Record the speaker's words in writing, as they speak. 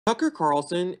Tucker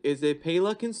Carlson is a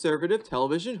paleoconservative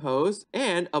television host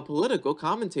and a political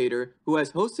commentator who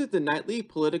has hosted the nightly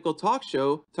political talk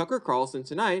show Tucker Carlson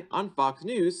Tonight on Fox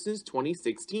News since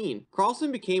 2016.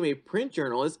 Carlson became a print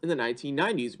journalist in the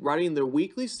 1990s, writing the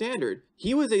Weekly Standard.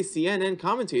 He was a CNN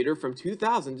commentator from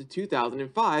 2000 to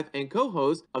 2005 and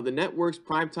co-host of the network's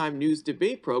primetime news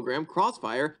debate program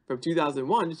Crossfire from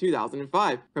 2001 to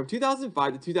 2005. From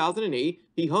 2005 to 2008,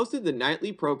 he hosted the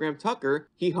nightly program Tucker.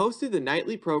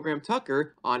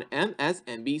 On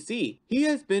MSNBC. He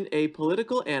has been a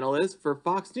political analyst for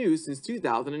Fox News since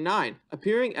 2009,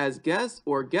 appearing as guest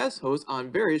or guest host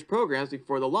on various programs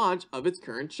before the launch of its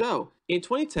current show. In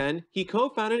 2010, he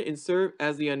co-founded and served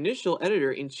as the initial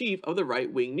editor-in-chief of the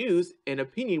right-wing news and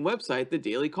opinion website The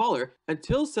Daily Caller,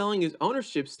 until selling his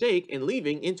ownership stake and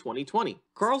leaving in 2020.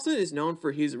 Carlson is known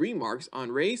for his remarks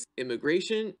on race,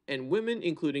 immigration, and women,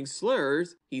 including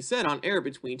slurs he said on air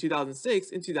between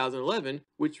 2006 and 2011,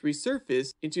 which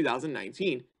resurfaced in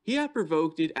 2019. He had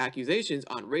provoked accusations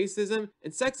on racism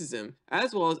and sexism,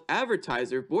 as well as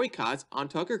advertiser boycotts on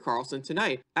Tucker Carlson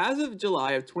Tonight. As of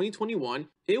July of 2021,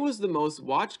 it was the most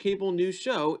watched cable news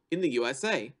show in the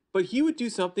USA. But he would do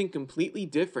something completely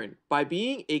different by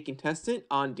being a contestant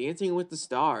on Dancing with the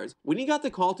Stars. When he got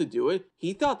the call to do it,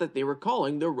 he thought that they were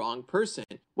calling the wrong person.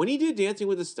 When he did Dancing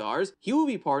with the Stars, he will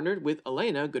be partnered with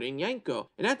Elena Grinenko,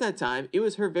 and at that time, it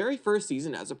was her very first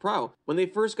season as a pro. When they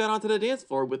first got onto the dance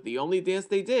floor with the only dance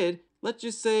they did, let's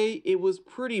just say it was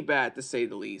pretty bad to say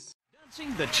the least.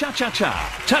 Dancing the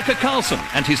Cha-Cha-Cha, Tucker Carlson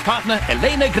and his partner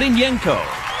Elena Grinenko.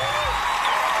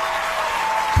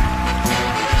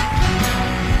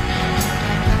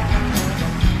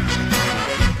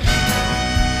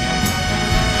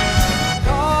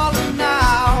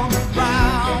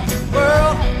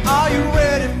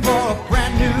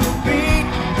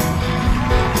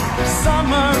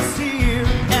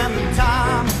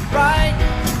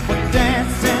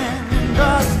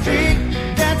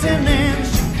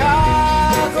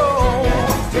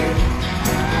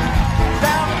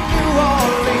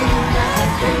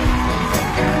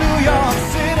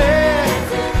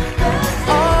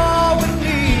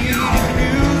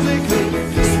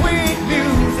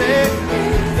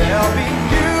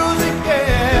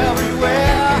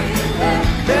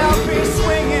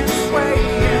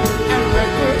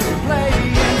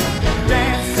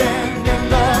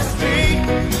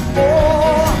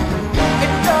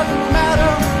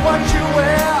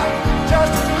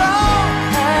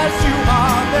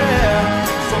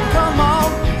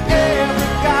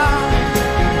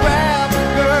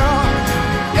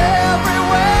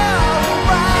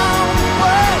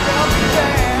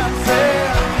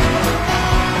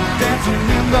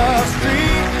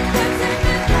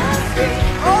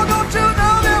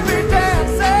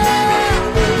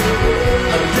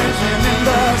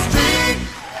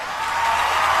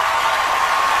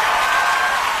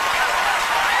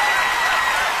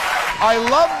 I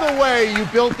love the way you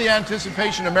built the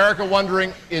anticipation, America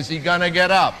wondering, is he gonna get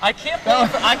up? I can't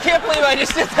believe I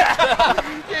just did that.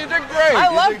 You did great. I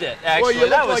loved it, actually. Well, you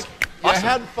that looked was like awesome. you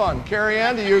had fun. Carrie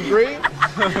Ann, do you agree? I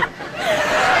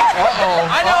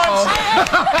know what I'm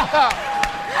saying.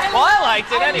 Well, I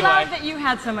liked it anyway. I love that you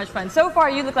had so much fun. So far,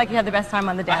 you look like you had the best time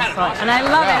on the dance floor, awesome and I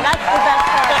love it. That's the best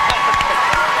part.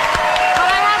 But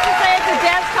I have to say, it's a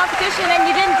dance competition, and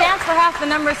you didn't dance for half the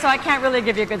numbers, so I can't really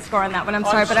give you a good score on that one. I'm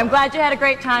sorry, but I'm glad you had a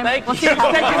great time. Thank we'll you. see you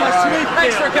next time.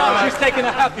 Thanks for coming. She's taking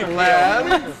a happy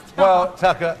pill. Well,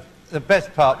 Tucker, the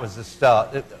best part was the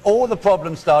start. All the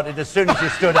problems started as soon as you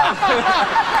stood up.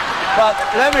 But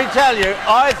let me tell you,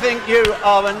 I think you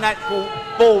are a natural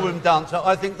ballroom dancer.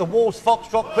 I think the waltz,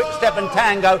 foxtrot, quick step and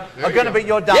tango are going to be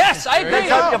your dance. Yes, I agree.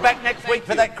 Let's hope you're back next week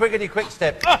for that crickety quick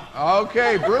step.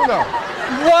 Okay, Bruno.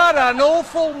 What an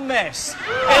awful mess.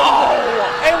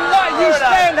 And what, you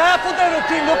spent half of the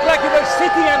routine looked like you were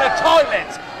sitting in a toilet.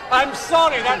 I'm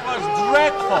sorry, that was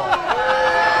dreadful.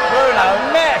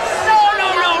 Bruno, Mess.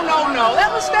 No.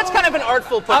 That's kind of an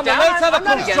artful put down. Let's have a I'm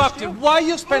not against constructive. you. Why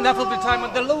you spend half of the time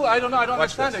on the loo? I don't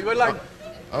understand it. You were like,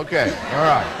 Okay, all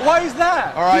right. why is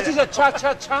that? All right. This is a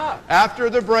cha-cha-cha. After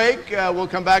the break, we'll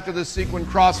come back to this sequence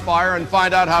Crossfire and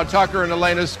find out how Tucker and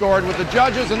Elena scored with the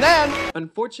judges, and then...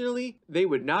 Unfortunately, they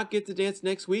would not get to dance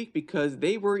next week because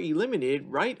they were eliminated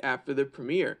right after the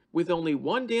premiere. With only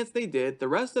one dance they did, the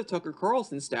rest of Tucker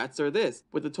Carlson's stats are this,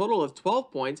 with a total of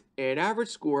 12 points and an average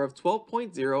score of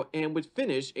 12.0, and would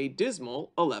finish a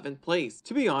dismal 11th place.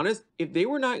 To be honest, if they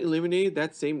were not eliminated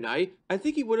that same night, I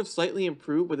think he would have slightly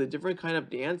improved with a different kind of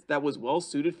dance that was well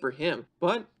suited for him,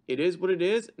 but it is what it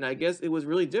is, and I guess it was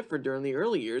really different during the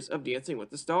early years of Dancing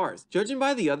with the Stars. Judging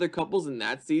by the other couples in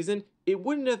that season, it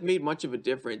wouldn't have made much of a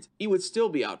difference. He would still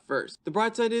be out first. The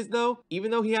bright side is though,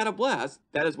 even though he had a blast,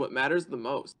 that is what matters the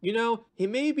most. You know, he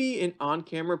may be an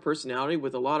on-camera personality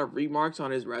with a lot of remarks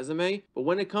on his resume, but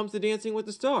when it comes to Dancing with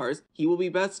the Stars, he will be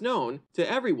best known to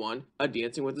everyone a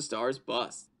Dancing with the Stars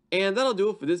bust. And that'll do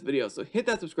it for this video, so hit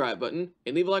that subscribe button,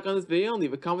 and leave a like on this video, and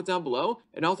leave a comment down below,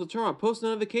 and also turn on post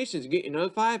notifications to get you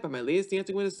notified by my latest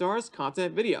Dancing with the Stars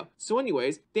content video. So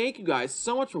anyways, thank you guys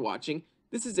so much for watching.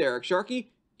 This is Eric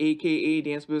Sharkey, aka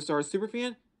Dance with the Stars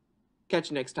Superfan.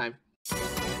 Catch you next time.